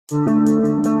Hey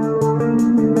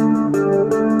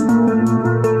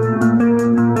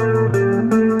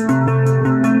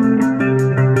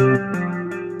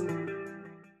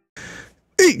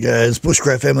guys,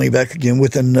 Bushcraft family back again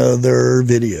with another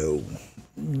video.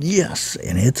 Yes,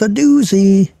 and it's a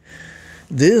doozy.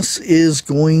 This is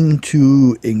going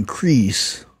to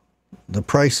increase the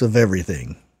price of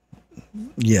everything.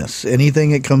 Yes,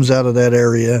 anything that comes out of that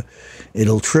area,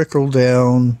 it'll trickle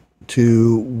down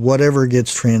to whatever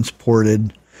gets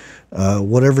transported,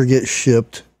 whatever gets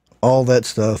shipped, all that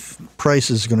stuff. Price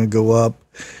is going to go up.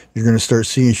 You're going to start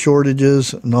seeing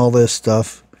shortages and all this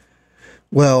stuff.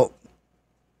 Well,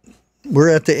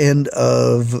 we're at the end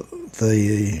of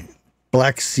the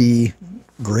Black Sea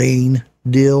grain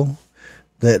deal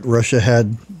that Russia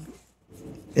had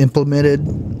implemented.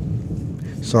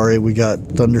 Sorry, we got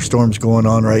thunderstorms going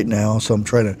on right now, so I'm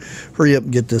trying to hurry up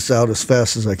and get this out as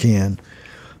fast as I can.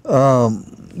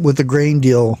 With the grain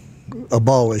deal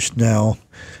abolished now,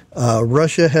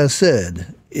 Russia has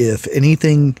said if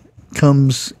anything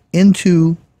comes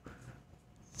into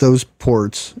those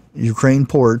ports, Ukraine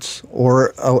ports,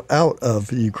 or out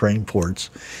of Ukraine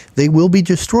ports, they will be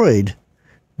destroyed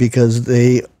because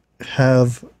they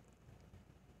have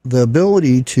the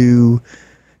ability to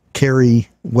carry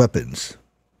weapons.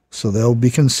 So they'll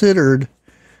be considered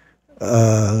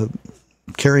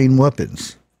carrying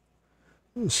weapons.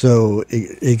 So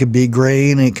it could be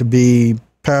grain, it could be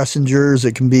passengers,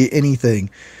 it can be anything.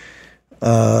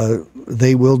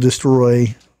 They will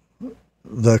destroy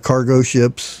the cargo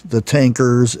ships, the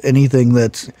tankers, anything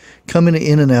that's coming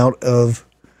in and out of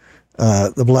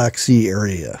the Black Sea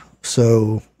area.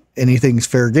 So anything's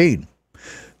fair game.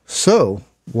 So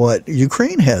what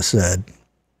Ukraine has said,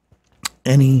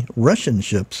 any Russian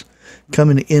ships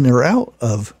coming in or out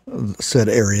of said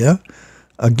area,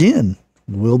 again,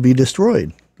 will be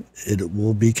destroyed. It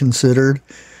will be considered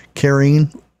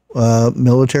carrying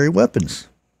military weapons.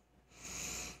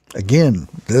 Again,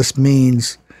 this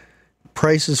means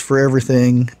prices for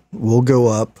everything will go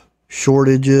up,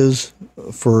 shortages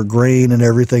for grain and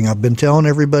everything. I've been telling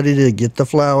everybody to get the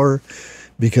flour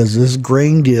because this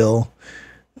grain deal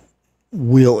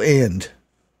will end.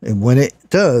 And when it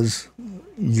does,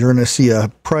 you're going to see a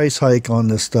price hike on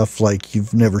this stuff like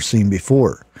you've never seen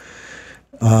before.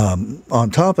 On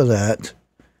top of that,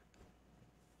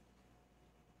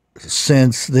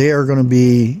 since they are going to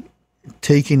be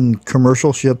taking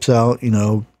commercial ships out, you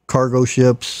know, cargo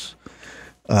ships,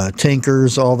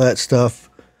 tankers, all that stuff,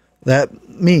 that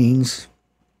means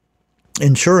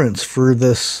insurance for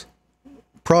this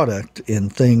product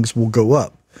and things will go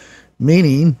up,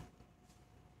 meaning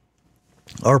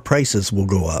our prices will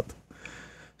go up.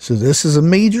 So this is a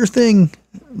major thing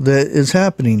that is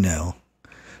happening now,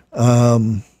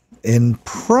 and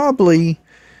probably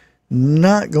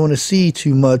not going to see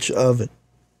too much of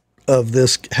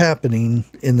this happening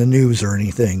in the news or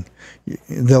anything.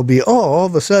 They'll be, oh, all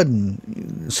of a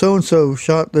sudden, so-and-so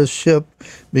shot this ship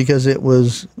because it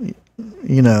was,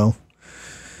 you know,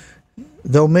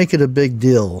 they'll make it a big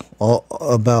deal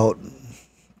about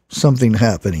something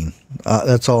happening.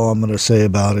 That's all I'm going to say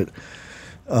about it.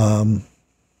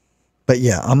 But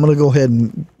yeah, I'm going to go ahead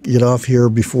and get off here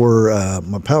before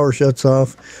my power shuts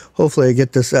off. Hopefully I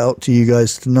get this out to you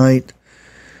guys tonight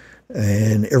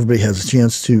and everybody has a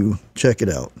chance to check it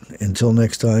out. Until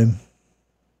next time,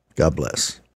 God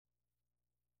bless.